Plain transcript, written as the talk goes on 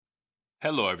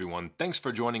Hello, everyone. Thanks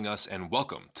for joining us and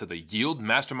welcome to the Yield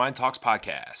Mastermind Talks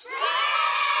podcast.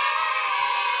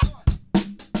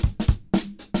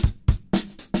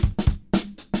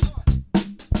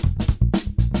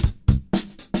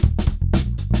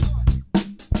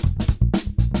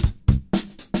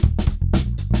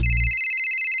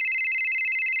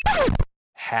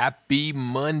 Happy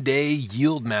Monday,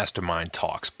 Yield Mastermind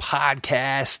Talks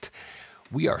podcast.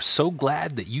 We are so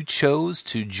glad that you chose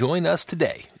to join us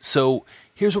today. So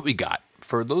here's what we got.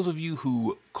 For those of you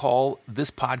who call this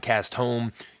podcast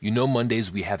home, you know Mondays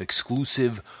we have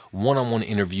exclusive one-on-one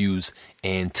interviews,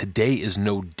 and today is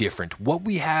no different. What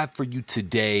we have for you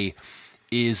today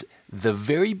is the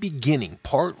very beginning,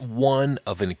 part one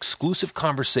of an exclusive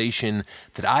conversation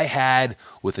that I had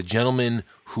with a gentleman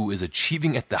who is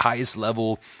achieving at the highest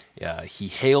level. He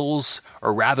hails,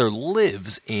 or rather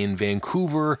lives in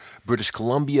Vancouver, British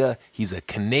Columbia. He's a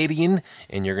Canadian,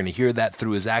 and you're going to hear that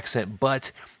through his accent,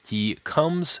 but he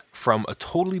comes from a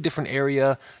totally different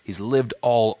area. He's lived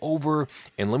all over,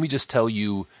 and let me just tell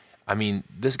you,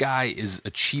 this guy is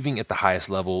achieving at the highest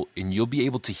level, and you'll be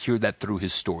able to hear that through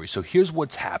his story. So here's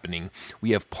what's happening.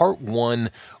 We have part one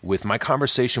with my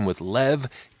conversation with Lev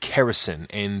Karasin,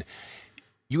 and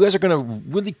you guys are going to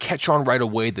really catch on right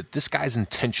away that this guy's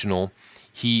intentional.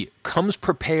 He comes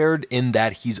prepared in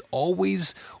that he's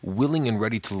always willing and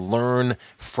ready to learn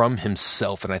from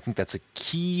himself. And I think that's a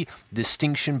key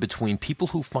distinction between people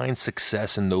who find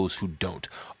success and those who don't.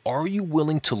 Are you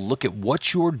willing to look at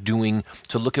what you're doing,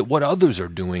 to look at what others are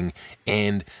doing,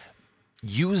 and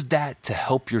use that to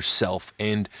help yourself?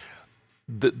 And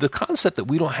the concept that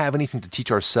we don't have anything to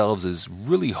teach ourselves is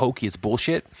really hokey. It's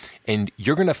bullshit. And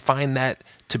you're going to find that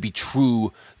to be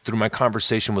true through my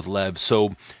conversation with Lev.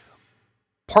 So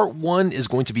part one is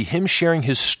going to be him sharing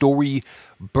his story,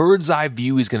 bird's eye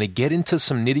view. He's going to get into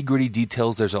some nitty gritty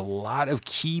details. There's a lot of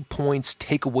key points,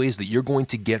 takeaways that you're going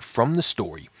to get from the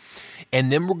story. And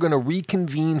then we're going to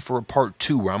reconvene for a part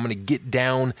two where I'm going to get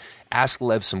down, ask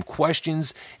Lev some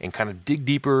questions, and kind of dig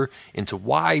deeper into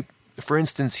why, for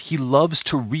instance, he loves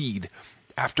to read.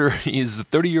 After he's a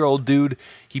 30-year-old dude,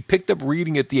 he picked up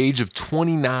reading at the age of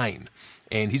 29.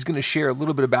 And he's going to share a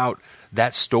little bit about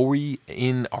that story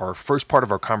in our first part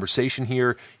of our conversation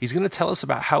here. He's going to tell us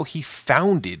about how he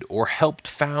founded or helped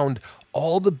found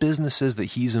all the businesses that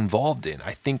he's involved in.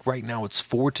 I think right now it's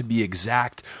 4 to be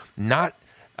exact, not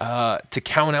to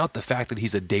count out the fact that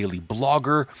he's a daily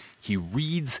blogger. He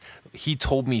reads, he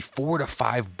told me 4 to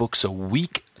 5 books a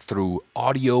week through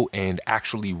audio and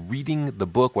actually reading the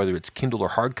book, whether it's Kindle or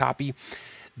hard copy.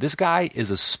 This guy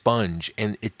is a sponge,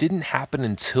 and it didn't happen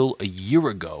until a year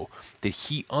ago that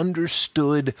he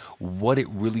understood what it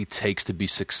really takes to be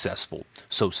successful.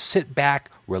 So sit back,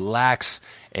 relax,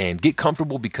 and get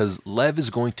comfortable because Lev is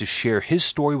going to share his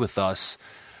story with us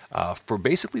for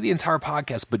basically the entire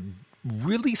podcast, but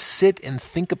really sit and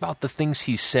think about the things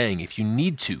he's saying if you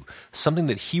need to. Something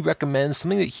that he recommends,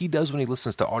 something that he does when he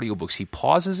listens to audiobooks. He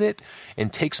pauses it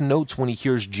and takes notes when he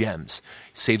hears gems.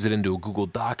 Saves it into a Google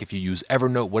Doc if you use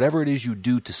Evernote, whatever it is you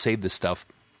do to save this stuff.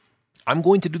 I'm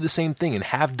going to do the same thing and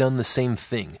have done the same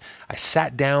thing. I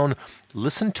sat down,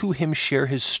 listened to him share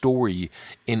his story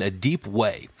in a deep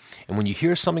way. And when you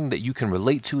hear something that you can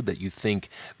relate to, that you think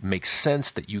makes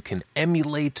sense, that you can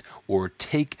emulate or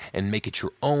take and make it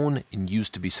your own and use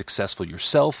to be successful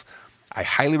yourself, I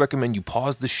highly recommend you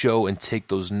pause the show and take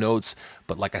those notes.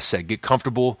 But like I said, get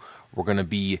comfortable. We're going to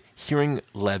be hearing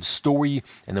Lev's story,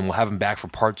 and then we'll have him back for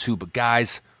part two. But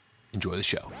guys, enjoy the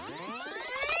show.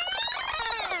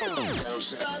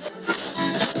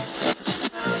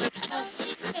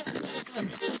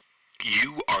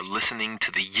 You are listening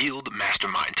to the Yield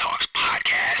Mastermind Talks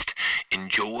podcast.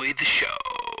 Enjoy the show.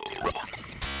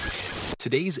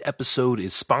 Today's episode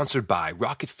is sponsored by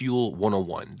Rocket Fuel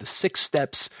 101, the 6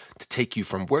 steps to take you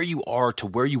from where you are to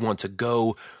where you want to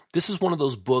go. This is one of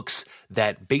those books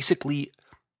that basically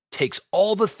takes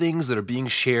all the things that are being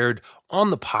shared on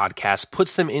the podcast,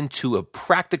 puts them into a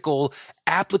practical,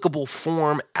 applicable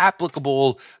form,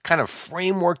 applicable kind of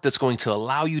framework that's going to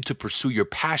allow you to pursue your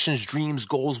passions, dreams,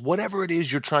 goals, whatever it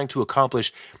is you're trying to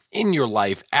accomplish in your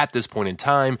life at this point in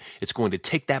time. It's going to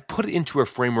take that, put it into a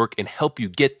framework, and help you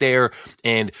get there.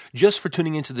 And just for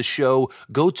tuning into the show,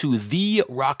 go to the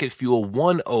Rocket Fuel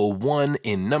 101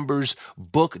 in numbers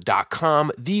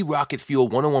book.com, the Rocket Fuel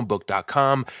 101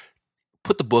 book.com.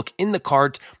 Put the book in the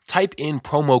cart type in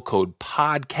promo code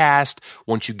podcast.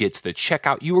 Once you get to the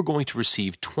checkout, you are going to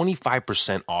receive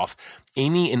 25% off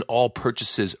any and all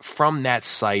purchases from that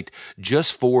site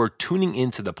just for tuning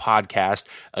into the podcast.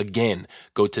 Again,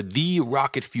 go to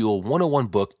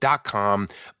therocketfuel101book.com,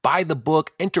 buy the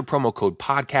book, enter promo code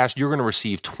podcast. You're going to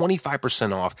receive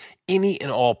 25% off any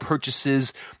and all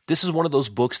purchases. This is one of those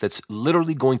books that's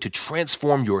literally going to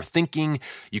transform your thinking.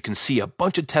 You can see a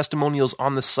bunch of testimonials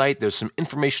on the site. There's some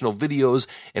informational videos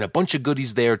and a bunch of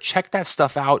goodies there. Check that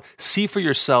stuff out. See for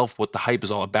yourself what the hype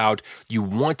is all about. You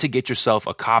want to get yourself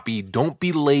a copy. Don't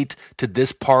be late to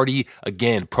this party.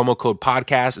 Again, promo code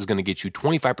podcast is going to get you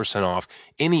 25% off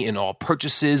any and all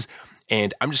purchases.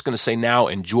 And I'm just going to say now,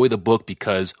 enjoy the book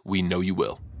because we know you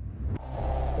will.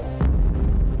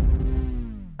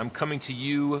 I'm coming to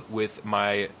you with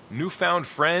my newfound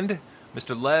friend,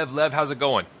 Mr. Lev. Lev, how's it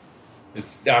going?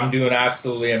 I'm doing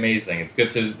absolutely amazing. It's good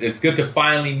to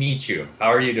finally meet you. How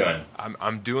are you doing?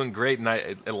 I'm doing great,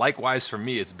 and likewise for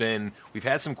me. We've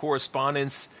had some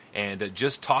correspondence, and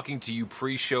just talking to you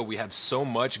pre-show, we have so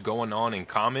much going on in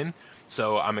common.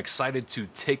 So I'm excited to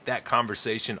take that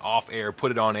conversation off air,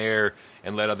 put it on air,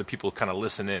 and let other people kind of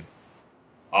listen in.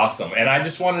 Awesome. And I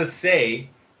just wanted to say,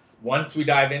 once we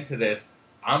dive into this,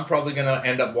 I'm probably going to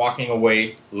end up walking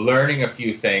away learning a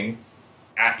few things.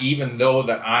 Even though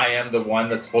that I am the one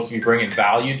that's supposed to be bringing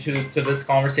value to this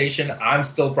conversation, I'm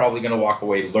still probably going to walk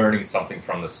away learning something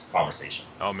from this conversation.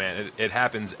 Oh, man, it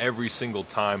happens every single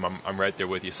time. I'm right there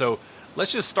with you. So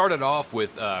let's just start it off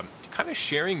with kind of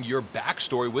sharing your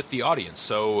backstory with the audience.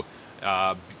 So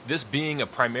this being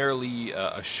primarily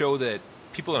a show that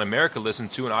people in America listen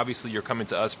to, and obviously you're coming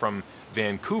to us from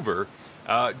Vancouver,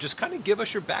 just kind of give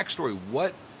us your backstory.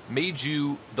 What made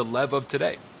you the Lev of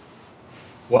today?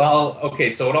 Well, okay,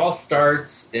 so it all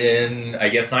starts in, I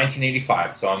guess,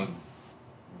 1985. So I'm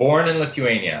born in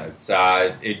Lithuania.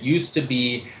 It used to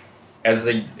be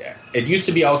outside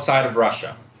of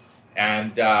Russia,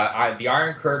 and the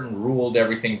Iron Curtain ruled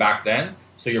everything back then.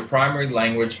 So your primary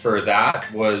language for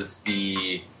that was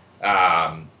the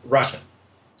Russian.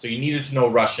 So you needed to know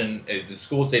Russian. The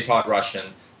schools, they taught Russian.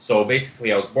 So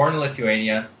basically, I was born in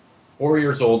Lithuania. 4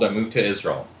 years old, I moved to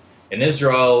Israel. In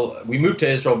Israel, we moved to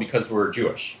Israel because we were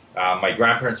Jewish. My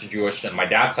grandparents are Jewish, and my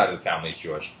dad's side of the family is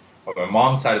Jewish. But my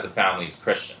mom's side of the family is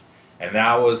Christian, and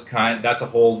that's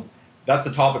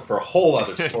a topic for a whole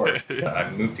other story. I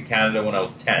moved to Canada when I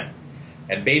was 10,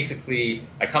 and basically,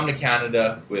 I come to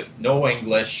Canada with no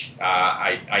English.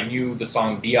 I knew the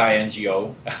song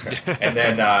B-I-N-G-O, and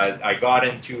then I got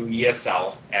into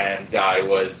ESL, and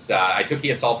I took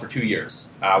ESL for 2 years.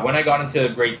 When I got into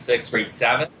grade 6, grade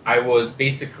 7, I was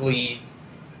basically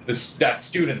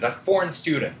that foreign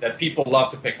student that people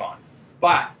love to pick on.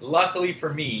 But luckily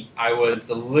for me, I was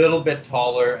a little bit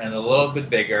taller and a little bit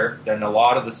bigger than a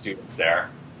lot of the students there.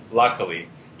 Luckily.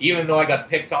 Even though I got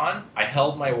picked on, I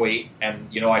held my weight, and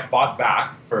I fought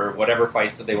back for whatever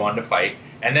fights that they wanted to fight.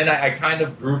 And then I kind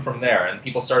of grew from there, and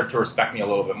people started to respect me a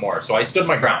little bit more. So I stood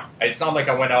my ground. It's not like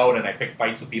I went out and I picked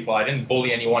fights with people. I didn't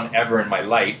bully anyone ever in my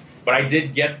life, but I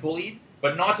did get bullied,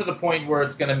 but not to the point where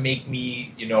it's going to make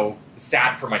me,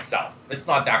 sad for myself. It's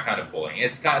not that kind of bullying.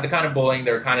 It's the kind of bullying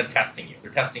they're kind of testing you.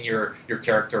 They're testing your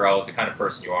character out, the kind of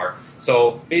person you are.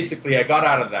 So basically, I got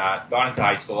out of that, got into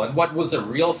high school, and what was a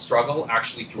real struggle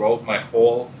actually throughout my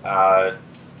whole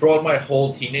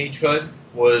teenagehood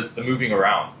was the moving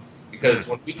around. Because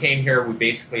when we came here, we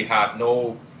basically had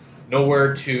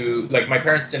nowhere to, my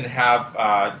parents didn't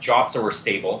have jobs that were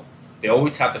stable. They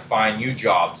always had to find new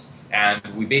jobs. And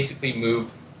we basically moved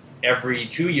every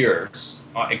 2 years,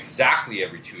 exactly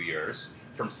every 2 years,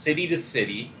 from city to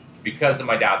city because of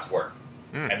my dad's work.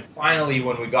 And finally,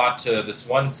 when we got to this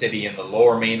one city in the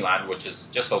Lower Mainland, which is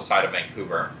just outside of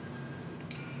Vancouver,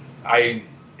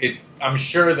 I'm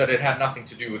sure that it had nothing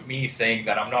to do with me saying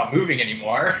that I'm not moving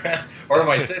anymore, or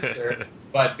my sister,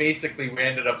 but basically we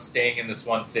ended up staying in this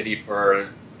one city for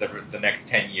the next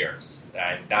 10 years.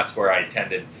 And that's where I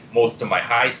attended most of my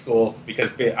high school,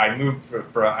 because I moved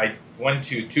I went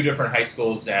to 2 different high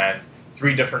schools and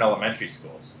 3 different elementary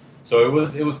schools. So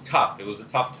it was tough. It was a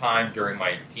tough time during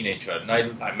my teenagehood. And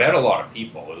I met a lot of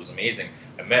people. It was amazing.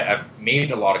 I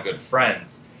made a lot of good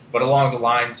friends. But along the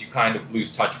lines, you kind of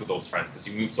lose touch with those friends because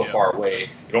you move so far away.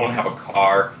 You don't have a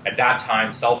car. At that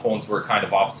time, cell phones were kind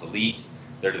of obsolete.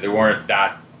 They weren't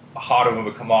that hot of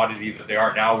a commodity that they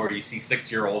are now, where you see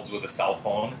 6-year-olds with a cell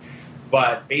phone.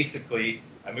 But basically,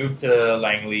 I moved to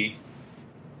Langley,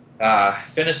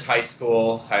 finished high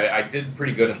school. I did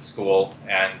pretty good in school.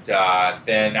 And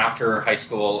then after high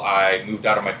school, I moved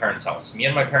out of my parents' house. Me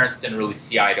and my parents didn't really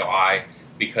see eye to eye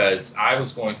because I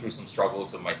was going through some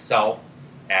struggles of myself.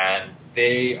 And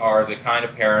they are the kind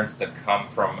of parents that come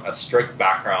from a strict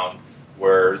background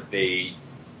where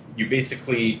you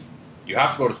basically, you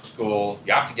have to go to school,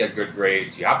 you have to get good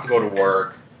grades, you have to go to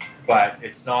work, but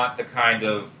it's not the kind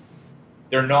of,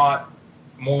 they're not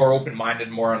more open-minded,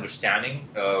 more understanding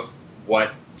of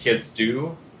what kids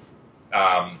do.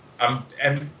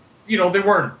 And, you know, they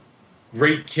weren't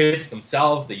great kids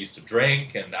themselves. They used to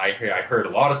drink, and I heard a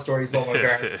lot of stories about my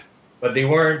parents, but they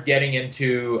weren't getting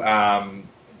into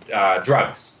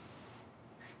drugs.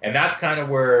 And that's kind of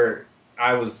where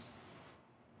I was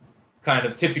kind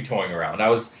of tippy-toeing around. I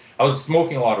was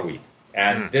smoking a lot of weed,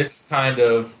 and this kind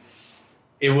of,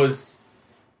 it was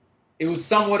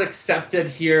somewhat accepted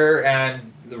here,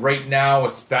 and right now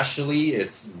especially,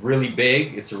 it's really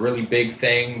big. It's a really big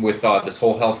thing with this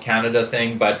whole Health Canada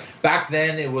thing. But back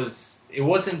then, it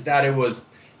wasn't that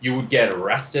you would get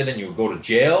arrested and you would go to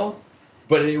jail,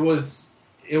 but it was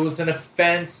an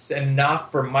offense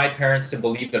enough for my parents to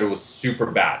believe that it was super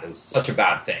bad. It was such a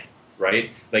bad thing,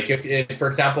 right? Like if for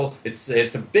example, it's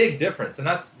a big difference, and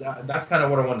that's kind of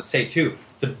what I wanted to say too.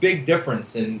 It's a big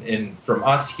difference in from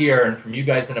us here and from you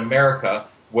guys in America,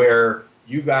 where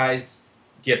you guys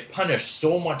get punished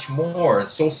so much more and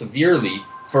so severely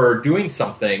for doing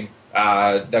something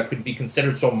that could be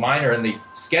considered so minor, and they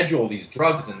schedule these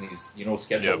drugs in these, you know,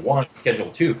 Schedule 1,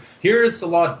 Schedule 2. Here it's a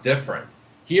lot different.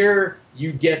 Here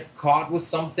you get caught with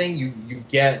something, you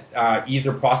get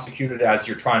either prosecuted as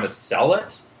you're trying to sell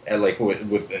it, like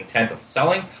with intent of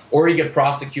selling, or you get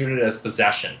prosecuted as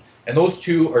possession. And those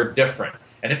two are different.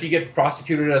 And if you get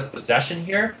prosecuted as possession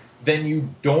here, then you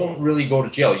don't really go to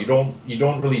jail. You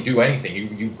don't really do anything.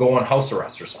 You go on house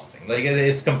arrest or something. Like,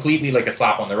 it's completely like a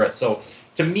slap on the wrist. So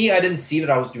to me, I didn't see that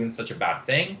I was doing such a bad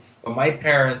thing. But my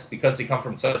parents, because they come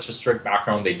from such a strict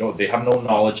background, they have no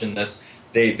knowledge in this.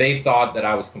 They thought that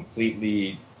I was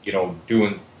completely, you know,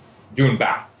 doing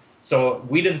bad. So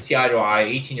we didn't see eye to eye.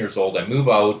 18 years old, I move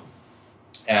out,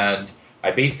 and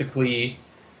I basically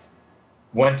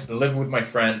went to live with my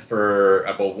friend for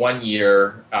about 1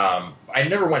 year. I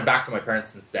never went back to my parents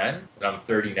since then, and I'm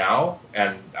 30 now,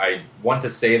 and I want to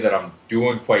say that I'm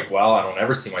doing quite well. I don't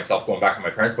ever see myself going back to my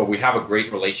parents, but we have a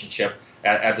great relationship.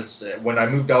 When I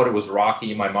moved out, it was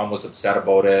rocky. My mom was upset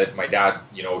about it. My dad,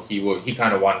 you know, he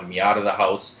kind of wanted me out of the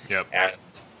house. Yep.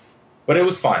 But it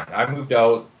was fine. I moved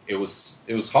out. It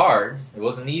was hard. It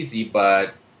wasn't easy,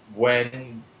 but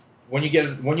when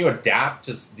you adapt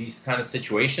to these kind of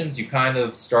situations, you kind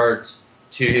of start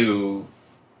to.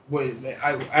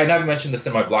 I never mentioned this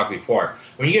in my blog before.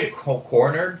 When you get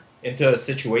cornered into a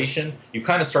situation, you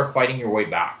kind of start fighting your way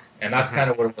back, and that's kind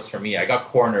of what it was for me. I got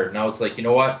cornered, and I was like, you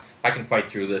know what? I can fight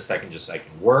through this. I can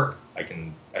work. I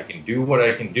can do what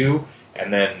I can do,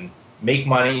 and then make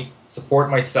money, support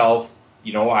myself.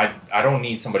 You know, I don't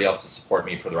need somebody else to support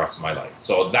me for the rest of my life.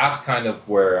 So that's kind of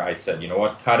where I said, you know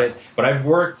what, cut it. But I've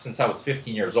worked since I was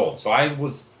 15 years old. So I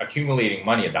was accumulating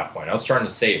money at that point. I was starting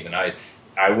to save, and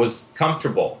I was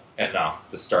comfortable enough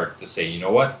to start to say, you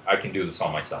know what, I can do this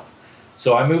all myself.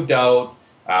 So I moved out,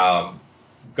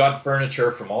 got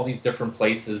furniture from all these different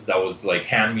places that was like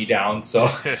hand-me-down. So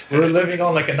we were living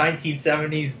on like a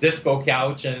 1970s disco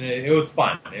couch, and it was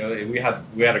fun. You know,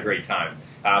 we had a great time.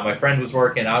 My friend was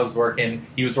working, I was working.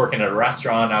 He was working at a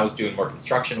restaurant, I was doing more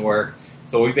construction work.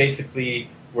 So we basically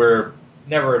were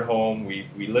never at home.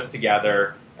 We lived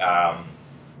together.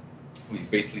 We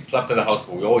basically slept at the house,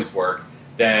 but we always worked.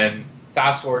 Then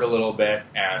fast forward a little bit,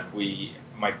 and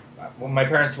my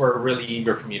parents were really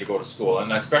eager for me to go to school,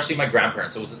 and especially my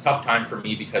grandparents. It was a tough time for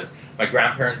me because my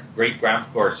grandparents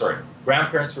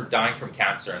were dying from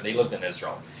cancer, and they lived in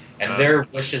Israel. And their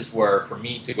wishes were for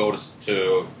me to go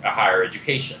to a higher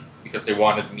education because they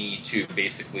wanted me to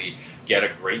basically get a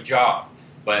great job.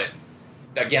 But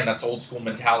again, that's old school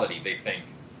mentality. They think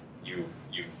you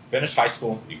finish high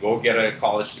school, you go get a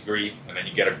college degree, and then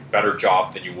you get a better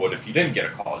job than you would if you didn't get a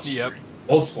college degree.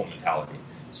 Old school mentality.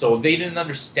 So they didn't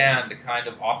understand the kind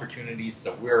of opportunities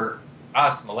that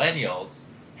us millennials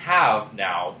have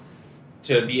now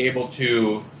to be able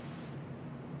to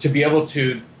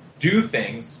do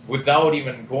things without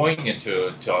even going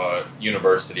into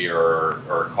university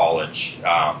or college.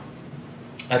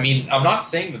 I mean, I'm not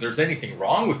saying that there's anything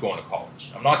wrong with going to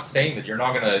college. I'm not saying that you're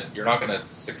not gonna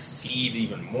succeed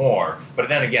even more. But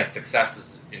then again, success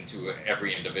is into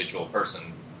every individual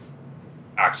person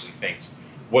actually thinks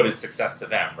what is success to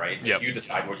them, right? Yep. You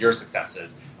decide what your success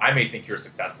is. I may think you're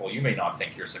successful. You may not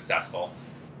think you're successful.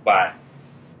 But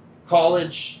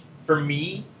college, for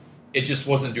me, it just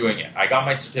wasn't doing it. I got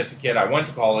my certificate. I went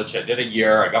to college. I did a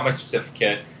year. I got my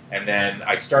certificate. And then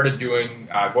I started going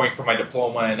for my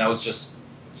diploma, and I was just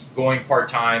going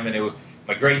part-time. And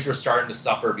My grades were starting to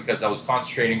suffer because I was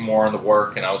concentrating more on the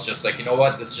work, and I was just like, you know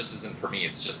what, this just isn't for me.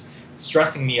 It's just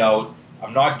stressing me out.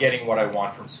 I'm not getting what I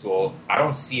want from school. I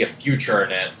don't see a future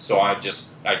in it, so I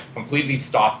completely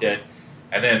stopped it.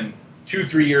 And then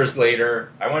 2-3 years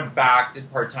later, I went back,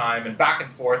 did part-time, and back and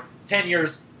forth. 10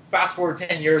 years, fast forward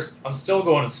 10 years, I'm still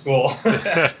going to school,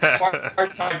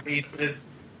 part-time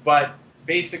basis. But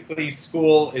basically,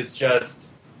 school is just,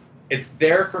 it's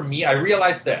there for me. I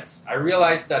realized this. I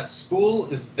realized that school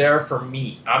is there for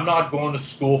me. I'm not going to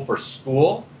school for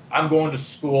school. I'm going to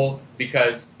school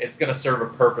because it's going to serve a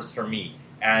purpose for me.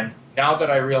 And now that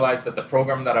I realize that the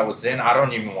program that I was in, I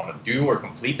don't even want to do or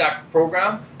complete that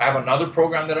program. I have another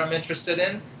program that I'm interested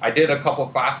in. I did a couple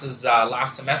classes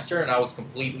last semester, and I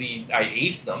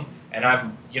aced them, and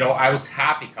I was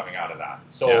happy coming out of that.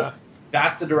 So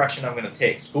that's the direction I'm going to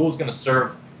take. School is going to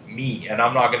serve me, and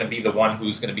I'm not going to be the one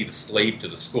who's going to be the slave to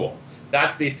the school.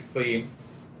 That's basically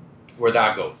where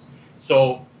that goes.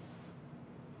 So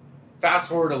fast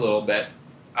forward a little bit,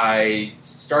 I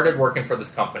started working for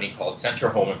this company called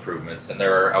Central Home Improvements, and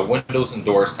they're a windows and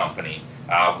doors company.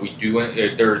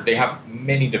 They have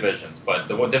many divisions, but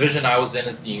the one division I was in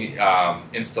is the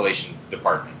installation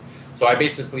department. So I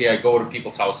go to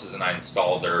people's houses and I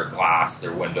install their glass,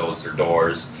 their windows, their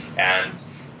doors. And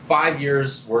 5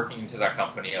 years working into that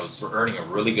company, I was earning a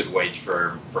really good wage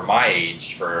for my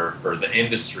age, for the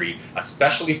industry,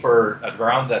 especially for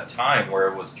around that time where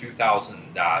it was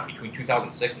between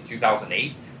 2006 and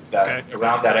 2008,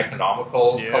 around that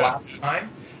economical collapse time.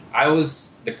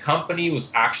 The company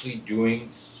was actually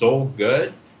doing so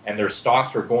good, and their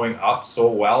stocks were going up so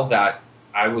well that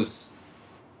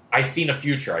I seen a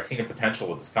future, I seen a potential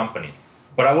with this company,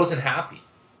 but I wasn't happy.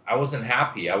 I wasn't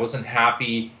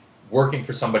happy working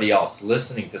for somebody else,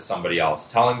 listening to somebody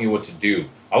else, telling me what to do.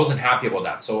 I wasn't happy about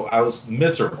that. So I was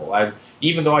miserable.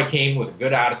 Even though I came with a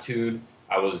good attitude,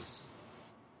 I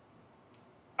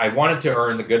wanted to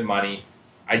earn the good money.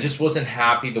 I just wasn't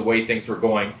happy the way things were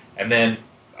going. And then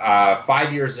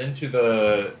 5 years into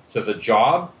the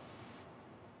job,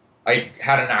 I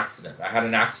had an accident. I had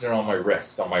an accident on my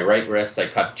wrist, on my right wrist. I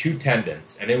cut 2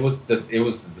 tendons, and it was the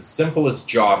simplest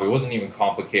job. It wasn't even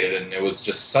complicated, and it was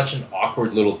just such an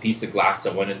awkward little piece of glass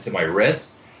that went into my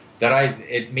wrist that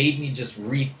it made me just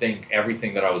rethink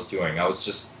everything that I was doing. I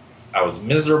was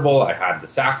miserable. I had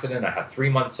this accident. I had 3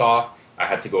 months off. I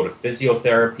had to go to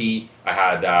physiotherapy. I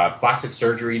had plastic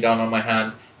surgery done on my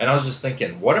hand, and I was just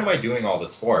thinking, what am I doing all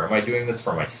this for? Am I doing this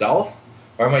for myself?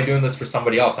 Or am I doing this for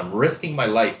somebody else? I'm risking my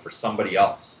life for somebody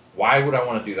else. Why would I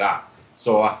want to do that?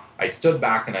 So I stood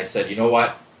back and I said, you know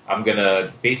what? I'm going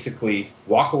to basically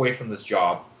walk away from this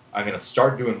job. I'm going to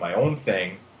start doing my own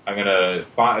thing. I'm going to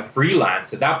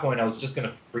freelance. At that point, I was just going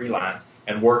to freelance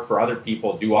and work for other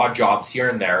people, do odd jobs here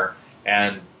and there.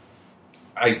 And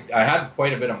I had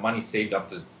quite a bit of money saved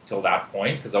up till that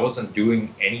point because I wasn't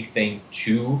doing anything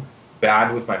too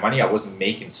bad with my money. I wasn't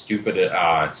making stupid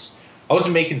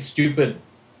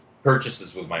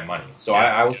purchases with my money. So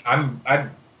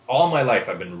I'm all my life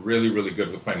I've been really, really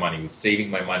good with my money, with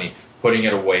saving my money, putting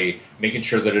it away, making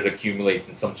sure that it accumulates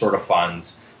in some sort of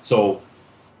funds. So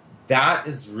that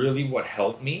is really what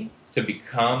helped me to be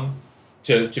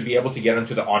able to get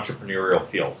into the entrepreneurial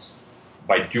fields.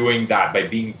 By doing that, by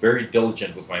being very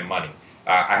diligent with my money.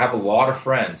 I have a lot of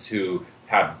friends who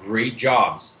have great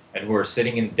jobs and who are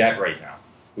sitting in debt right now,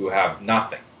 who have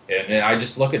nothing. And I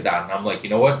just look at that and I'm like, you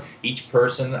know what? Each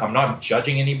person, I'm not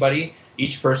judging anybody.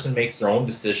 Each person makes their own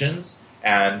decisions.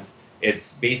 And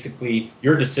it's basically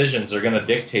your decisions are going to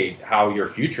dictate how your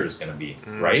future is going to be,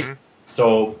 right?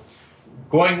 So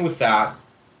going with that,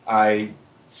 I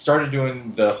started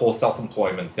doing the whole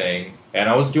self-employment thing. And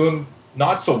I was doing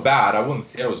not so bad. I wouldn't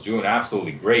say I was doing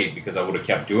absolutely great because I would have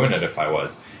kept doing it if I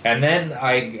was. And then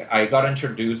I got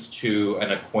introduced to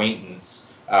an acquaintance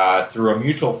through a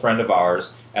mutual friend of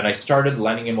ours, and I started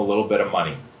lending him a little bit of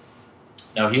money.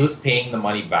 Now, he was paying the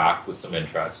money back with some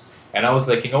interest, and I was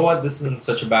like, you know what, this isn't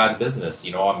such a bad business.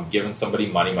 You know, I'm giving somebody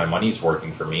money, my money's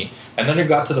working for me. And then it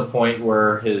got to the point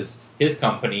where his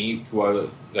company,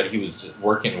 that he was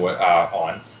working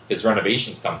on, his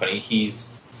renovations company,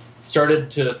 he's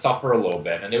started to suffer a little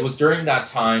bit. And it was during that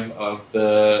time of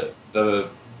the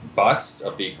bust,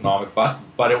 of the economic bust,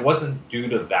 but it wasn't due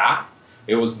to that.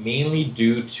 It was mainly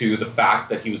due to the fact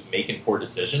that he was making poor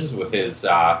decisions with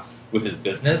his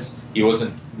business. He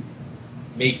wasn't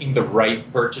making the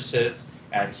right purchases,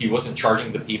 and he wasn't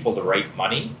charging the people the right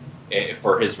money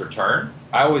for his return.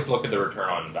 I always look at the return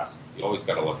on investment. You always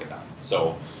got to look at that.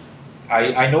 So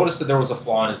I noticed that there was a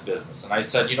flaw in his business, and I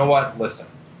said, you know what? Listen,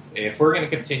 if we're going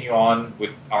to continue on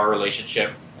with our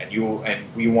relationship, and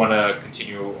we want to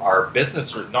continue our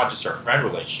business, or not just our friend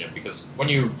relationship, because when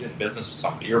you're in business with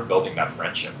somebody, you're building that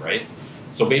friendship, right?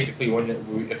 So basically,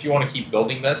 if you want to keep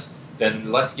building this,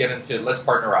 then let's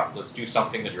partner up. Let's do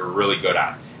something that you're really good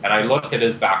at. And I looked at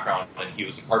his background, and he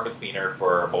was a carpet cleaner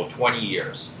for about 20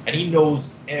 years. And he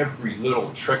knows every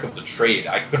little trick of the trade.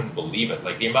 I couldn't believe it.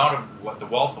 Like the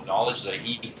wealth of knowledge that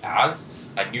he has,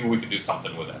 I knew we could do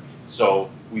something with it.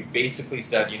 So we basically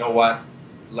said, you know what?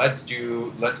 Let's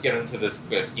get into this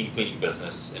steam cleaning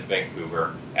business in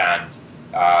Vancouver, and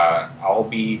I'll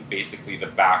be basically the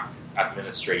back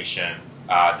administration,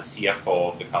 the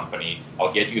CFO of the company.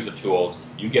 I'll get you the tools.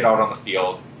 You get out on the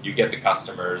field. You get the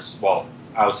customers. Well,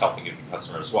 I was helping get the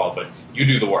customers as well, but you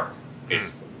do the work,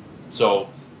 basically. So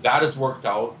that has worked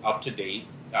out up to date.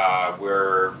 I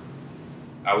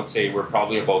would say we're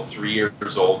probably about 3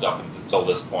 years old up until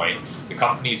this point. The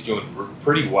company's doing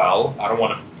pretty well. I don't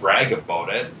want to brag about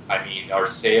it. I mean, our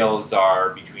sales are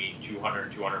between 200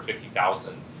 and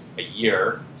 250,000 a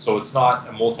year. So it's not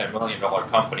a multi-million-dollar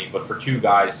company, but for two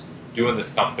guys doing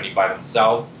this company by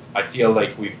themselves, I feel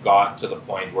like we've got to the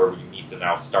point where we need to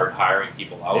now start hiring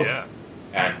people out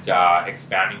and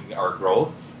expanding our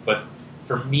growth. But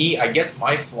for me, I guess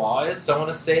my flaw is, I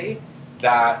want to say,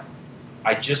 that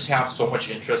I just have so much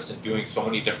interest in doing so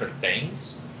many different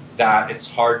things that it's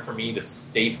hard for me to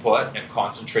stay put and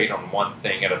concentrate on one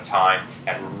thing at a time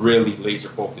and really laser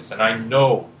focus. And I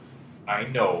know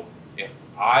if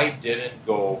I didn't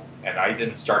go and I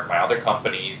didn't start my other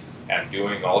companies and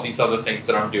doing all these other things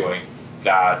that I'm doing,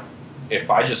 that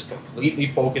if I just completely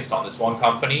focused on this one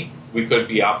company, we could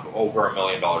be up over $1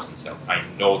 million in sales. I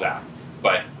know that,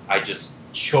 but I just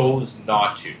chose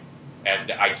not to.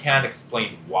 And I can't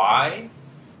explain why.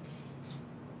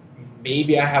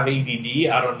 Maybe I have ADD.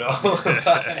 I don't know.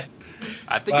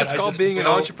 I think it's called being an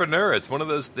entrepreneur. It's one of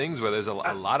those things where there's a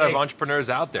lot of entrepreneurs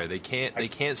out there. They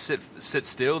can't sit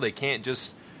still. They can't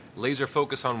just laser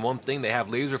focus on one thing. They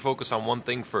have laser focus on one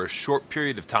thing for a short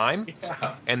period of time,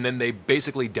 and then they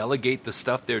basically delegate the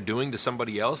stuff they're doing to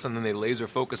somebody else, and then they laser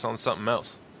focus on something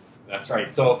else. That's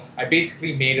right. So I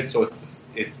basically made it so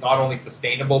it's not only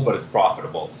sustainable, but it's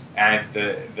profitable. And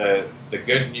the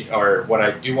good, or what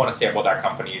I do want to say about that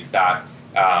company is that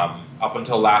up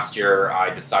until last year,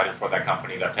 I decided for that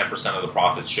company that 10% of the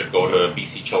profits should go to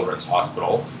BC Children's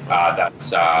Hospital.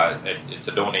 It's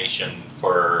a donation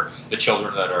for the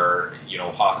children that are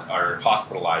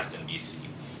hospitalized in BC.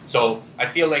 So I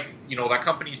feel like, that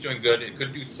company's doing good. It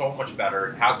could do so much better.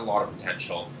 It has a lot of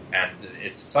potential. And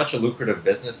it's such a lucrative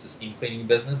business, the steam cleaning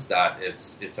business, that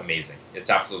it's amazing. It's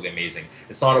absolutely amazing.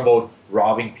 It's not about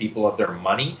robbing people of their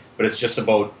money, but it's just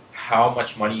about how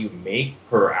much money you make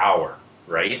per hour,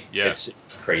 right? Yeah.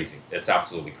 It's crazy. It's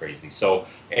absolutely crazy. So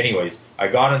anyways, I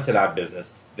got into that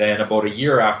business. Then about a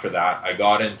year after that, I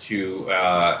got into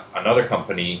another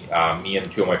company, me and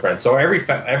two of my friends. So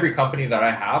every company that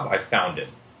I have, I founded.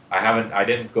 I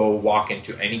didn't go walk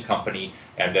into any company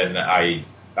and then I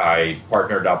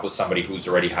partnered up with somebody who's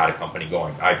already had a company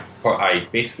going. I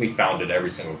basically founded every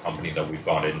single company that we've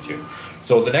gone into.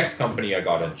 So the next company I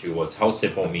got into was House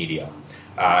Hippo Media.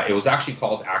 It was actually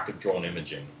called Active Drone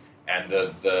Imaging. And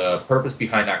the purpose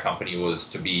behind that company was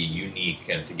to be unique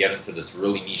and to get into this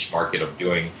really niche market of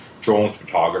doing drone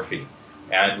photography.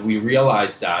 And we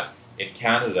realized that in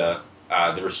Canada,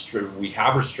 we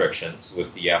have restrictions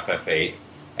with the FFA,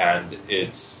 and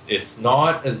it's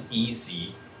not as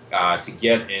easy to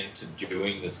get into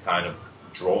doing this kind of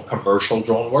commercial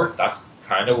drone work. That's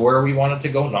kind of where we wanted to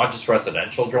go, not just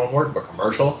residential drone work, but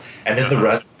commercial. And in the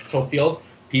residential field,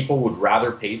 people would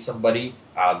rather pay somebody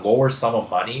a lower sum of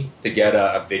money to get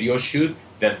a video shoot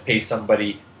than pay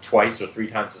somebody twice or three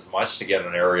times as much to get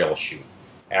an aerial shoot.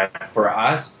 And for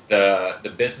us,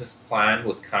 the business plan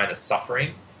was kind of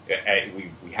suffering.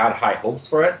 We had high hopes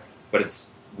for it, but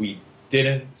we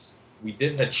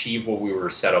didn't achieve what we were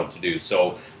set out to do.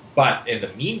 So, but in the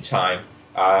meantime,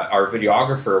 our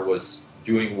videographer was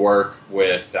doing work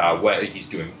with he's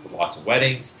doing lots of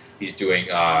weddings. He's doing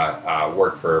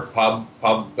work for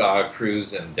pub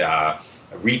crews and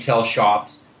retail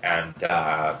shops and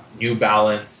New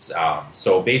Balance.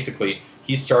 So basically,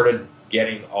 he started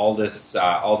getting all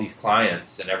these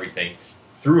clients and everything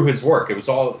through his work.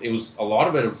 A lot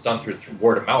of it was done through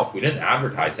word of mouth. We didn't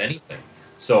advertise anything.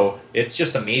 So it's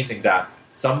just amazing that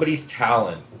somebody's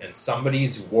talent and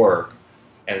somebody's work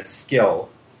and skill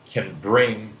can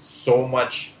bring so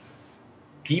much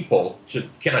people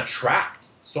can attract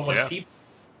so much people.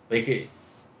 Like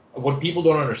what people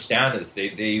don't understand is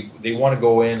they want to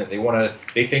go in and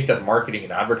they think that marketing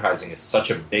and advertising is such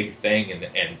a big thing,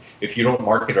 and if you don't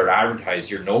market or advertise,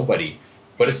 you're nobody.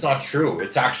 But it's not true.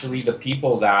 It's actually the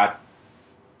people that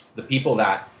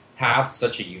have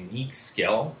such a unique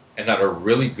skill and that are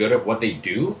really good at what they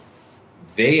do,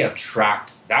 they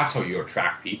attract. That's how you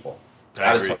attract people.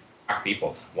 That is how you attract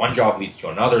people. One job leads to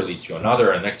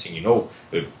another, and next thing you know,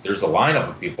 there's a lineup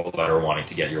of people that are wanting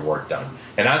to get your work done.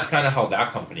 And that's kind of how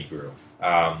that company grew.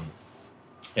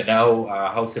 And now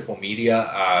House Hippo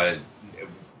Media,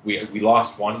 we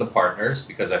lost one of the partners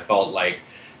because I felt like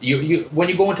you when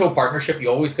you go into a partnership, you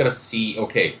always got to see,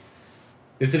 okay,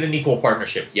 is it an equal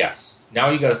partnership? Yes. Now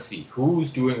you got to see who's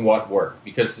doing what work,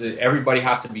 because everybody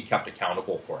has to be kept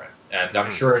accountable for it. And I'm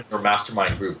sure in your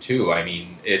mastermind group too. I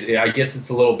mean, I guess it's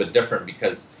a little bit different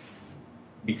because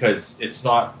it's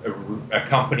not a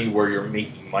company where you're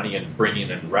making money and bringing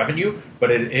in revenue,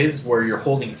 but it is where you're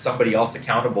holding somebody else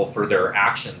accountable for their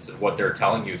actions and what they're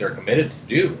telling you they're committed to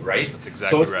do, right? That's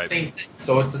exactly so it's right. The same thing.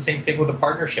 So it's the same thing with a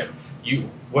partnership.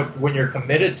 When you're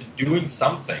committed to doing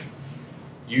something,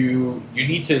 you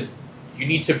need to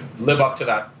live up to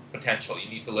that potential. You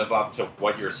need to live up to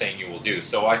what you're saying you will do.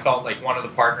 So I felt like one of the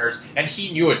partners, and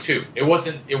he knew it too. It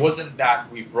wasn't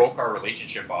that we broke our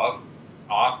relationship off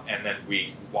and then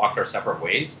we walked our separate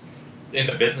ways. In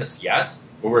the business, yes,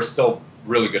 but we're still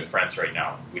really good friends right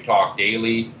now. We talk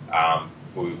daily.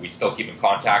 We still keep in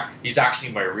contact. He's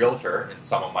actually my realtor in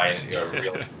some of my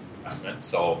real estate investments.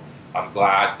 So I'm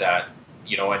glad that,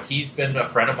 and he's been a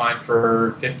friend of mine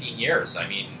for 15 years. I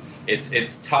mean,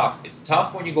 it's tough. It's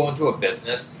tough when you go into a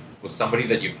business with somebody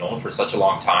that you've known for such a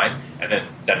long time, and then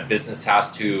that business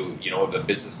has to, the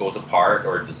business goes apart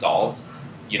or dissolves.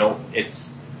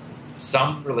 It's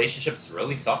some relationships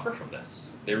really suffer from this.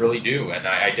 They really do. And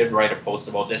I did write a post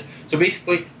about this. So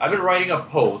basically, I've been writing a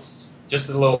post, just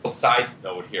a little side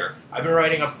note here. I've been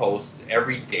writing a post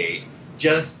every day.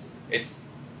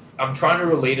 I'm trying to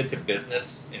relate it to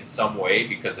business in some way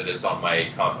because it is on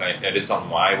my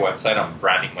website. I'm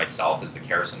branding myself as the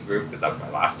Kerrison Group because that's my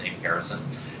last name, Kerrison.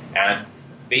 And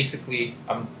basically,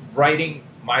 I'm writing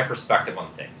my perspective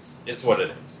on things. It's what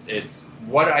it is. It's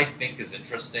what I think is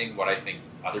interesting, what I think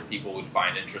other people would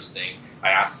find interesting. I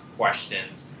ask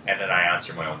questions, and then I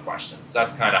answer my own questions.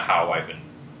 That's kind of how I've been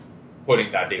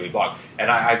putting that daily blog.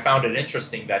 And I found it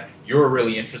interesting that you're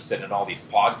really interested in all these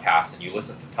podcasts, and you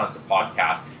listen to tons of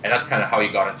podcasts, and that's kind of how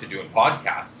you got into doing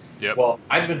podcasts. Yep. Well,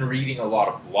 I've been reading a lot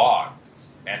of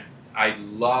blogs, and I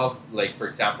love, for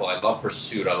example, I love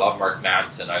Pursuit. I love Mark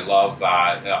Manson. I love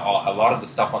a lot of the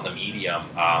stuff on the Medium.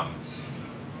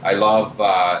 I love,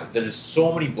 there's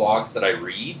so many blogs that I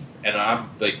read, and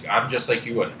I'm just like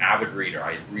you, an avid reader.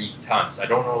 I read tons. I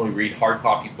don't only read hard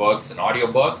copy books and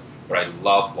audiobooks, but I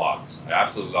love blogs. I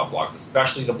absolutely love blogs,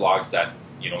 especially the blogs that,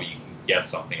 you can get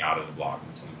something out of the blog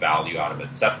and some value out of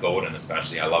it. Seth Godin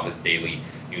especially. I love his daily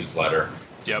newsletter.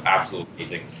 Yep. Absolutely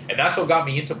amazing. And that's what got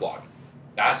me into blogging.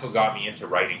 That's what got me into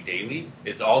writing daily,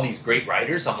 is all these great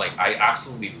writers. I'm like, I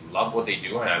absolutely love what they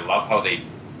do, and I love how they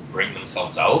bring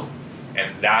themselves out.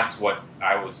 And that's what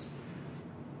I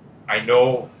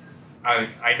know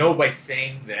by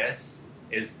saying this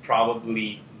is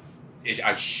probably,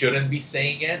 I shouldn't be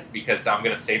saying it because I'm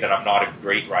going to say that I'm not a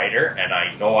great writer, and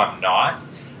I know I'm not.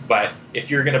 But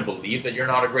if you're going to believe that you're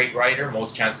not a great writer,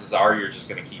 most chances are you're just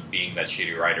going to keep being that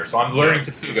shitty writer. So I'm learning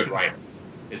to be a good writer.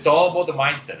 It's all about the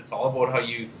mindset. It's all about how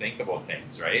you think about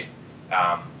things, right?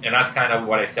 And that's kind of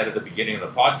what I said at the beginning of the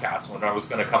podcast when I was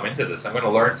going to come into this. I'm going to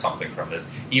learn something from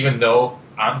this. Even though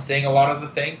I'm saying a lot of the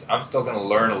things, I'm still going to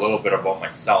learn a little bit about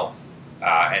myself.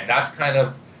 And that's kind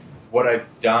of what I've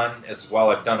done as well.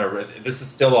 This is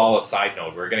still all a side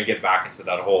note. We're going to get back into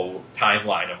that whole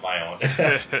timeline of my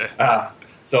own.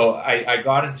 So I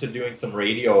got into doing some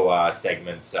radio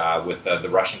segments with the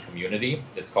Russian community.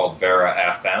 It's called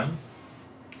Vera FM.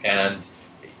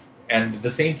 And the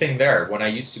same thing there. When I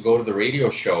used to go to the radio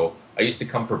show, I used to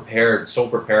come so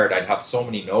prepared. I'd have so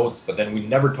many notes, but then we'd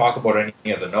never talk about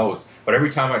any of the notes. But every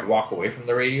time I'd walk away from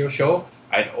the radio show,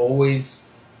 I'd always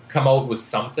come out with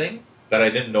something that I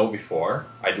didn't know before.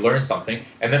 I'd learn something,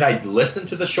 and then I'd listen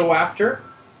to the show after,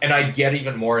 and I'd get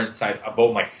even more insight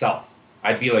about myself.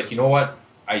 I'd be like, you know what?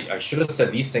 I should have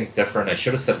said these things different. I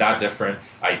should have said that different.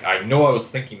 I know I was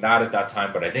thinking that at that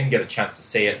time, but I didn't get a chance to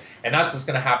say it. And that's what's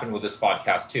going to happen with this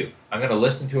podcast too. I'm going to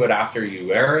listen to it after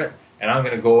you air it, and I'm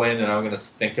going to go in and I'm going to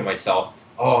think to myself,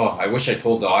 oh, I wish I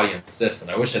told the audience this,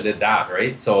 and I wish I did that,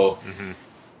 right? So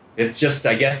it's just,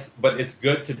 I guess, but it's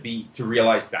good to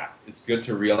realize that. It's good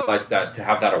to realize that, to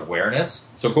have that awareness.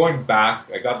 So going back,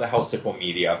 I got the House Hippo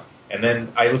Media, and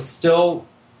then I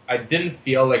I didn't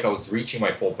feel like I was reaching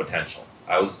my full potential.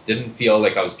 Didn't feel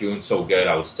like I was doing so good.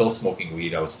 I was still smoking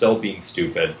weed. I was still being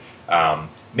stupid,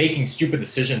 making stupid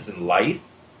decisions in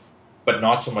life, but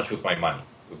not so much with my money.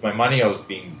 With my money, I was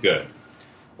being good.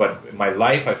 But in my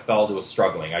life, I felt it was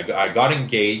struggling. I got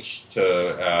engaged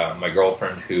to my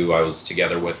girlfriend, who I was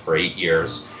together with for 8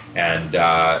 years, and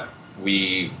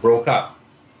we broke up.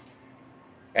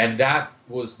 And that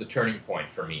was the turning point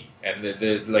for me.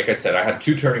 And like I said, I had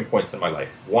 2 turning points in my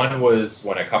life. One was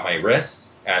when I cut my wrist,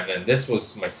 and then this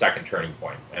was my second turning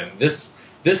point. And this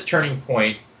turning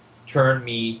point propelled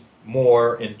me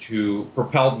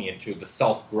into the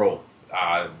self-growth.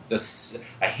 I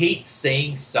hate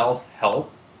saying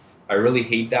self-help. I really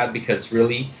hate that, because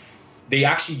really, they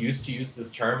actually used to use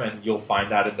this term, and you'll find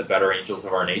that in the Better Angels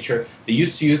of Our Nature. They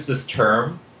used to use this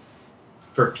term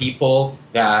for people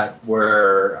that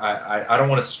were, I don't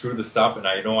want to screw this up, and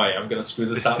I know I am going to screw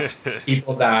this up,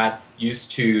 people that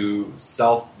used to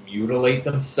self-mutilate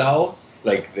themselves,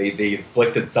 like they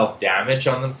inflicted self-damage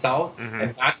on themselves,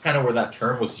 and that's kind of where that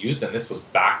term was used, and this was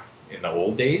back in the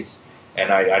old days, and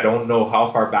I don't know how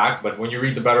far back, but when you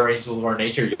read the Better Angels of Our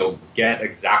Nature, you'll get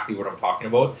exactly what I'm talking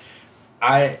about.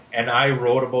 I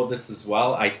wrote about this as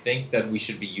well. I think that we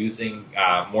should be using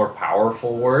more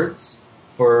powerful words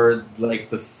for like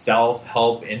the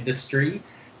self-help industry.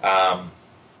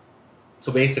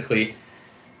 So basically,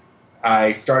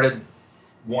 I started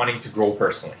wanting to grow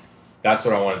personally. That's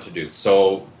what I wanted to do.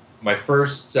 So my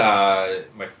first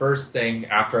thing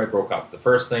after I broke up, the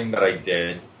first thing that I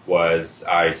did was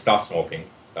I stopped smoking.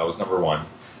 That was number 1.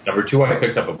 Number 2, I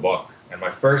picked up a book. And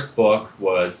my first book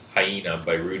was Hyena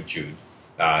by Ruud Jude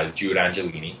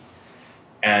Angelini.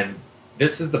 And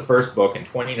this is the first book in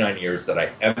 29 years that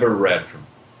I ever read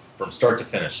from start to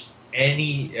finish.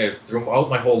 Throughout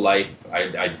my whole life,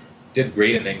 I did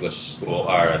great in English school,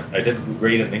 or I did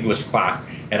great in English class,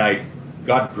 and I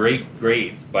got great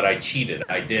grades, but I cheated.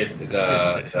 I did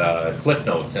the Cliff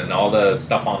Notes and all the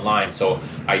stuff online, so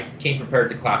I came prepared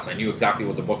to class. I knew exactly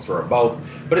what the books were about.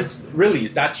 But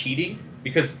is that cheating?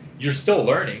 Because you're still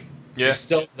learning. Yeah. You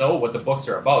still know what the books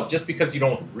are about. Just because you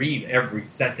don't read every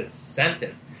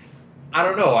sentence, I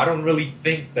don't know. I don't really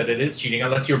think that it is cheating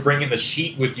unless you're bringing the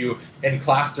sheet with you in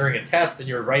class during a test and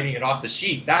you're writing it off the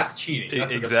sheet. That's cheating.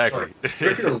 That's exactly. If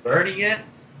you're learning it,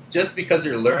 just because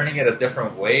you're learning it a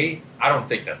different way, I don't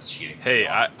think that's cheating. Hey,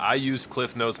 I use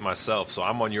Cliff Notes myself, so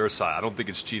I'm on your side. I don't think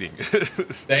it's cheating.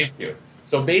 Thank you.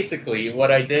 So basically,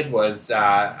 what I did was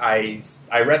I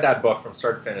read that book from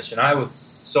start to finish, and I was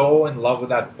so in love with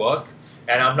that book.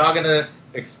 And I'm not going to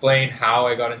explain how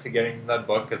I got into getting that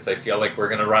book, because I feel like we're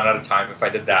going to run out of time if I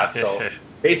did that. So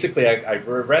basically, I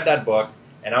read that book,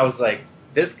 and I was like,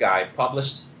 this guy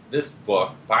published this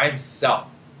book by himself.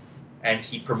 And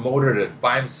he promoted it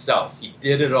by himself. He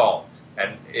did it all.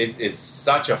 And it is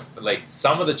such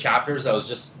some of the chapters, I was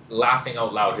just laughing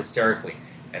out loud hysterically.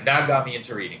 And that got me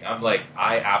into reading. I'm like,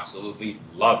 I absolutely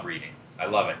love reading. I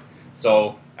love it.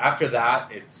 So after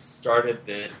that, it started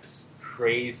this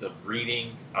craze of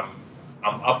reading.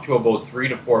 I'm up to about 3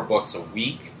 to 4 books a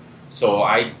week. So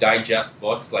I digest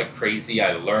books like crazy.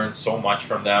 I learn so much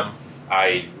from them.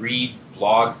 I read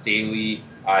blogs daily.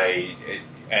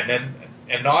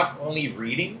 And not only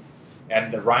reading,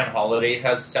 and Ryan Holiday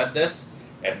has said this,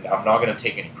 and I'm not going to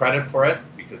take any credit for it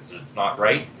because it's not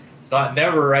right. It's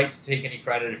never right to take any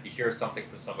credit if you hear something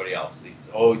from somebody else.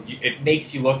 It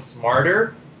makes you look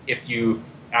smarter if you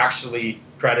actually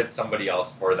credit somebody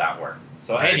else for that work.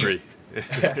 So anyways,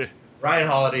 Ryan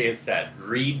Holiday has said,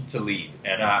 read to lead.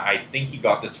 And I think he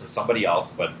got this from somebody else,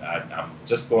 but I'm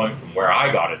just going from where I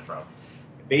got it from.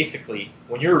 Basically,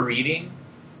 when you're reading,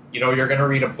 you're going to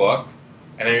read a book,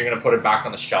 and then you're going to put it back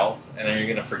on the shelf, and then you're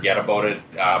going to forget about it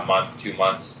a month, 2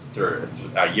 months,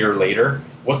 a year later.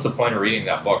 What's the point of reading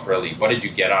that book, really? What did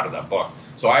you get out of that book?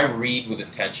 So I read with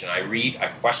intention. I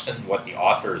question what the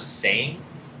author is saying,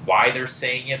 why they're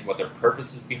saying it, what their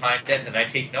purpose is behind it, and I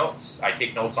take notes. I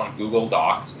take notes on Google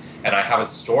Docs, and I have it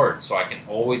stored, so I can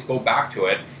always go back to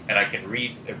it, and I can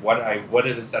read what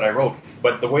it is that I wrote.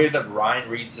 But the way that Ryan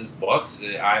reads his books,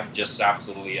 I'm just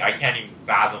absolutely, I can't even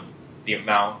fathom the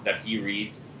amount that he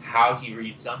reads, how he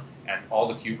reads them, and all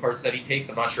the cue cards that he takes.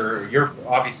 I'm not sure. You're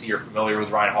familiar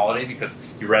with Ryan Holiday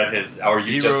because you read his, or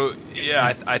you wrote.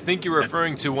 Yeah, I think you're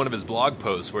referring to one of his blog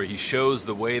posts where he shows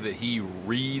the way that he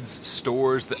reads,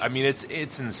 stores.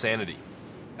 It's insanity.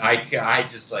 I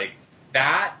just like,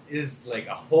 that is like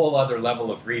a whole other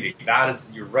level of reading. That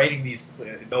is, you're writing these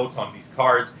notes on these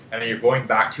cards, and then you're going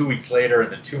back 2 weeks later,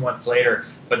 and then 2 months later.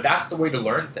 But that's the way to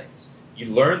learn things.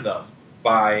 You learn them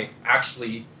by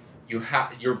actually,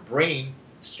 your brain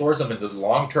stores them into the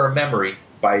long-term memory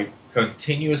by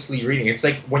continuously reading. It's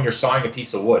like when you're sawing a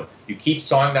piece of wood. You keep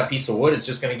sawing that piece of wood, it's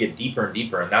just going to get deeper and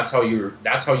deeper, and that's how you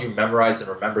memorize and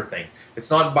remember things. It's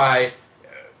not by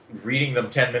reading them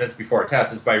 10 minutes before a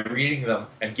test. It's by reading them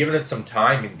and giving it some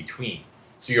time in between.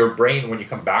 So your brain, when you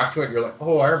come back to it, you're like,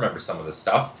 oh, I remember some of this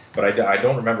stuff, but I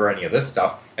don't remember any of this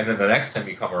stuff. And then the next time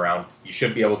you come around, you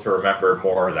should be able to remember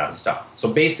more of that stuff.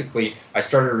 So basically, I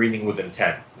started reading with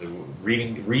intent,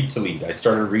 read to lead. I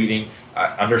started reading,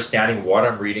 understanding what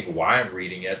I'm reading, why I'm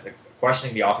reading it,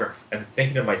 questioning the author, and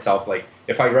thinking to myself, like,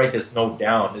 if I write this note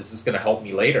down, is this going to help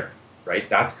me later? Right?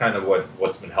 That's kind of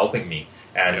what's been helping me.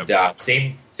 And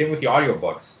same with the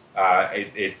audiobooks.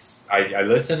 I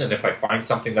listen, and if I find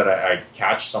something that I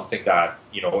catch something that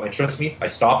interests me, I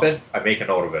stop it. I make a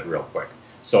note of it real quick.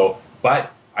 So,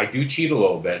 but I do cheat a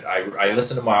little bit. I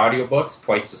listen to my audiobooks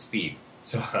twice the speed.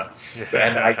 So,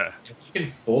 and you can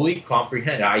fully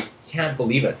comprehend. I can't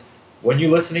believe it when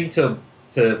you're listening to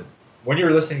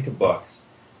books,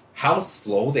 how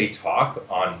slow they talk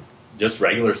on just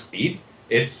regular speed.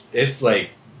 It's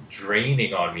like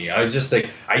draining on me. I was just like,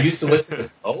 I used to listen to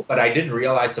slow, but I didn't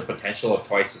realize the potential of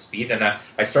twice the speed. And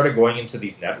I started going into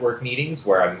these network meetings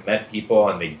where I met people,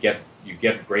 and you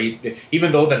get great,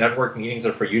 even though the network meetings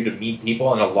are for you to meet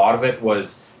people, and a lot of it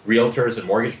was realtors and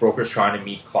mortgage brokers trying to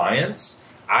meet clients,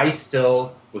 I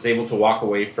still was able to walk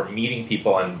away from meeting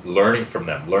people and learning from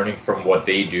them, learning from what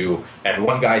they do. And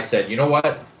one guy said, you know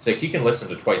what? It's like, you can listen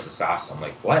to twice as fast. I'm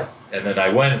like, what? And then I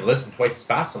went and listened twice as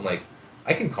fast. I'm like,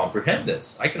 I can comprehend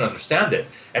this. I can understand it.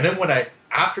 And then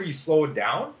after you slow it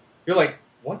down, you're like,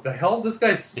 what the hell? This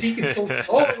guy's speaking so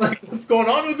slow. Like, what's going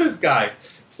on with this guy?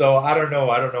 So I don't know.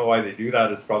 I don't know why they do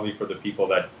that. It's probably for the people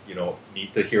that,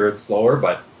 need to hear it slower.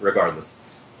 But regardless,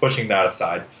 pushing that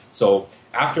aside. So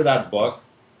after that book,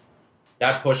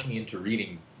 that pushed me into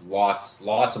reading lots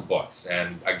of books.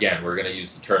 And again, we're going to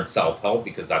use the term self-help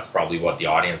because that's probably what the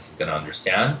audience is going to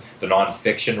understand. The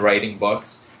nonfiction writing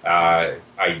books.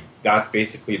 That's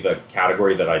basically the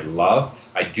category that I love.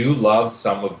 I do love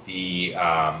some of the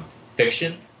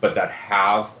fiction, but that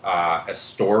have a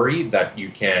story that you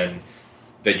can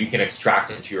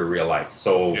extract into your real life.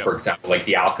 So, for example, like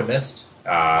The Alchemist.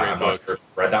 I'm not sure if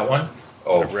you've read that one.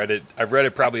 Oh, I've read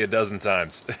it probably a dozen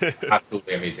times.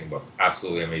 Absolutely amazing book.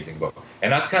 Absolutely amazing book.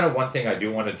 And that's kind of one thing I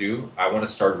do want to do. I want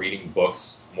to start reading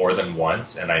books more than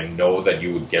once, and I know that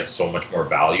you would get so much more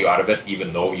value out of it,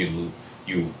 even though you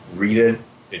read it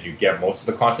and you get most of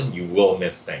the content, you will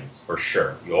miss things for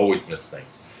sure. You always miss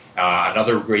things.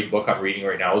 Another great book I'm reading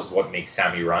right now is What Makes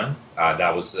Sammy Run.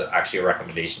 That was actually a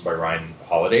recommendation by Ryan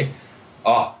Holiday.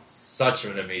 Oh, such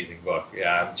an amazing book.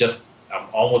 Yeah, I'm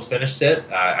almost finished it.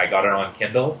 I got it on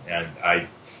Kindle, and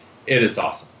it is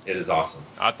awesome. It is awesome.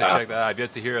 I'll have to check that out. I've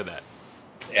yet to hear of that.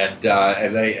 And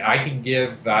I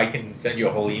can send you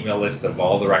a whole email list of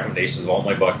all the recommendations of all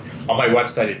my books. On my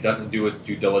website, it doesn't do its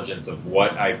due diligence of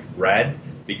what I've read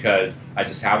because I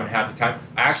just haven't had the time.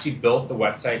 I actually built the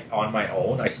website on my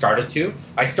own. I started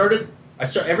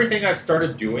everything I've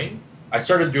started doing. I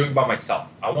started doing by myself.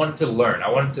 I wanted to learn.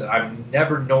 I've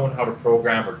never known how to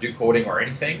program or do coding or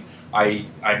anything. I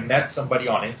met somebody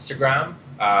on Instagram,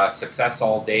 Success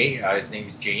All Day. His name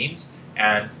is James.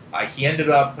 And he ended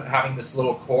up having this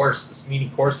little course, this mini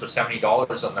course for $70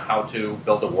 on how to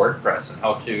build a WordPress and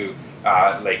how to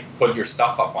put your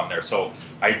stuff up on there. So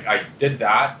I did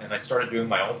that, and I started doing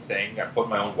my own thing. I put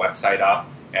my own website up,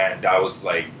 and I was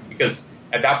like, because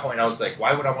at that point I was like,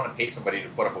 why would I want to pay somebody to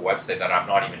put up a website that I'm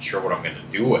not even sure what I'm going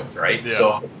to do with, right? Yeah.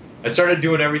 So I started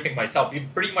doing everything myself,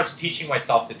 pretty much teaching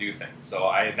myself to do things. So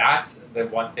that's the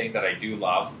one thing that I do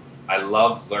love. I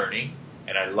love learning.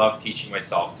 And I love teaching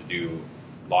myself to do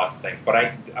lots of things.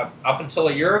 But up until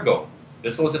a year ago,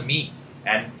 this wasn't me.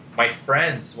 And my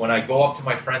friends, when I go up to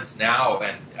my friends now,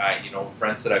 and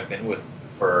friends that I've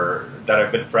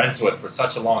been friends with for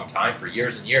such a long time, for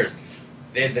years and years,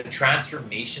 the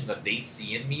transformation that they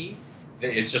see in me,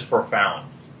 it's just profound.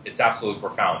 It's absolutely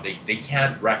profound. They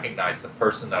can't recognize the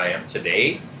person that I am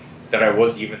today that I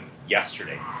was even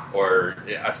yesterday, or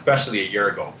especially a year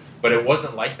ago. But it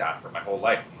wasn't like that for my whole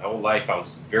life. My whole life, I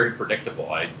was very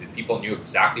predictable. People knew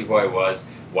exactly who I was,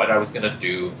 what I was going to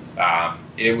do.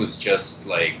 It was just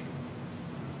like,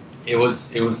 it was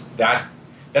that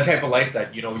type of life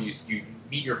that, you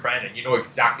meet your friend and you know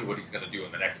exactly what he's going to do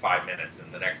in the next 5 minutes,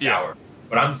 in the next hour.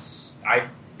 But I've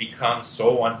become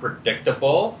so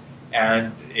unpredictable,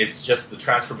 and it's just the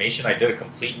transformation. I did a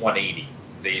complete 180.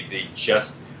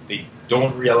 They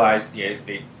don't realize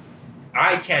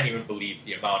I can't even believe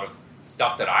the amount of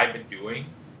stuff that I've been doing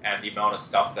and the amount of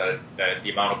stuff the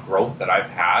amount of growth that I've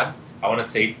had I want to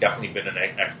say it's definitely been an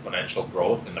exponential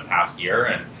growth in the past year.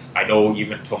 And I know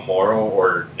even tomorrow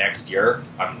or next year,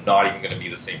 I'm not even going to be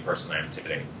the same person I am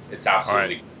today. It's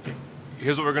absolutely crazy.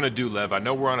 Here's what we're going to do, Lev. I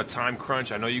know we're on a time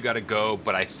crunch. I know you got to go.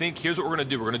 But I think here's what we're going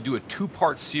to do. We're going to do a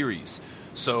 2-part series.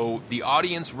 So the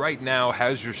audience right now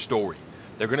has your story.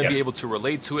 They're going to be able to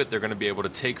relate to it. They're going to be able to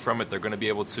take from it. They're going to be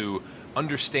able to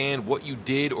understand what you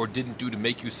did or didn't do to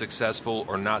make you successful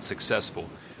or not successful.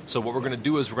 So what we're going to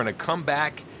do is we're going to come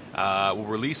back. We'll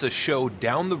release a show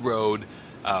down the road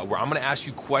where I'm going to ask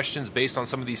you questions based on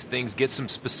some of these things, get some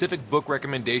specific book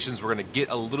recommendations. We're going to get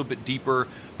a little bit deeper,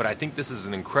 but I think this is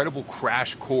an incredible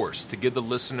crash course to give the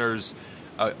listeners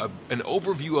an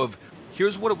overview of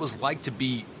here's what it was like to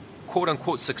be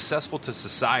quote-unquote successful to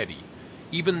society,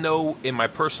 even though in my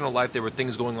personal life there were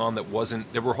things going on that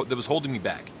was holding me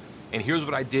back. And here's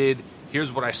what I did,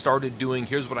 here's what I started doing,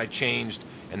 here's what I changed,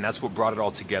 and that's what brought it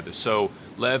all together. So,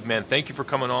 Lev, man, thank you for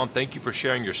coming on. Thank you for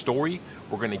sharing your story.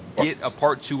 We're going to get a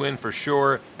part 2 in for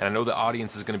sure, and I know the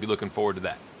audience is going to be looking forward to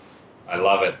that. I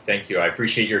love it. Thank you. I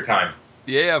appreciate your time.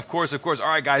 Yeah, of course. All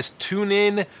right, guys, tune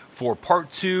in for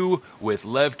part 2 with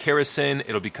Lev Karasin.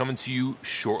 It'll be coming to you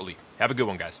shortly. Have a good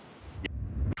one, guys.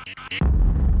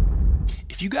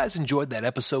 If you guys enjoyed that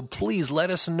episode, please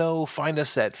let us know. Find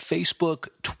us at Facebook,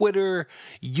 Twitter,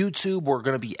 YouTube. We're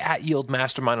going to be at Yield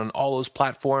Mastermind on all those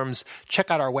platforms. Check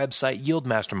out our website,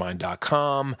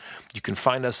 yieldmastermind.com. You can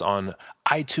find us on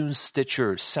iTunes,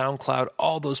 Stitcher, SoundCloud,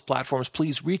 all those platforms.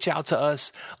 Please reach out to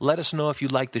us. Let us know if you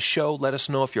like the show. Let us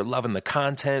know if you're loving the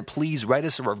content. Please write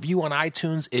us a review on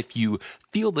iTunes if you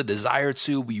feel the desire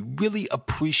to. We really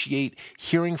appreciate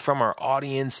hearing from our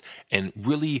audience and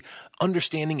really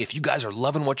understanding if you guys are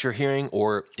loving what you're hearing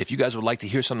or if you guys would like to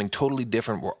hear something totally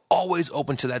different. We're always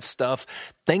open to that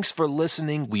stuff. Thanks for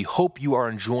listening. We hope you are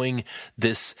enjoying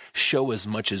this show as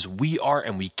much as we are,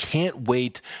 and we can't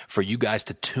wait for you guys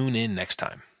to tune in next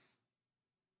time.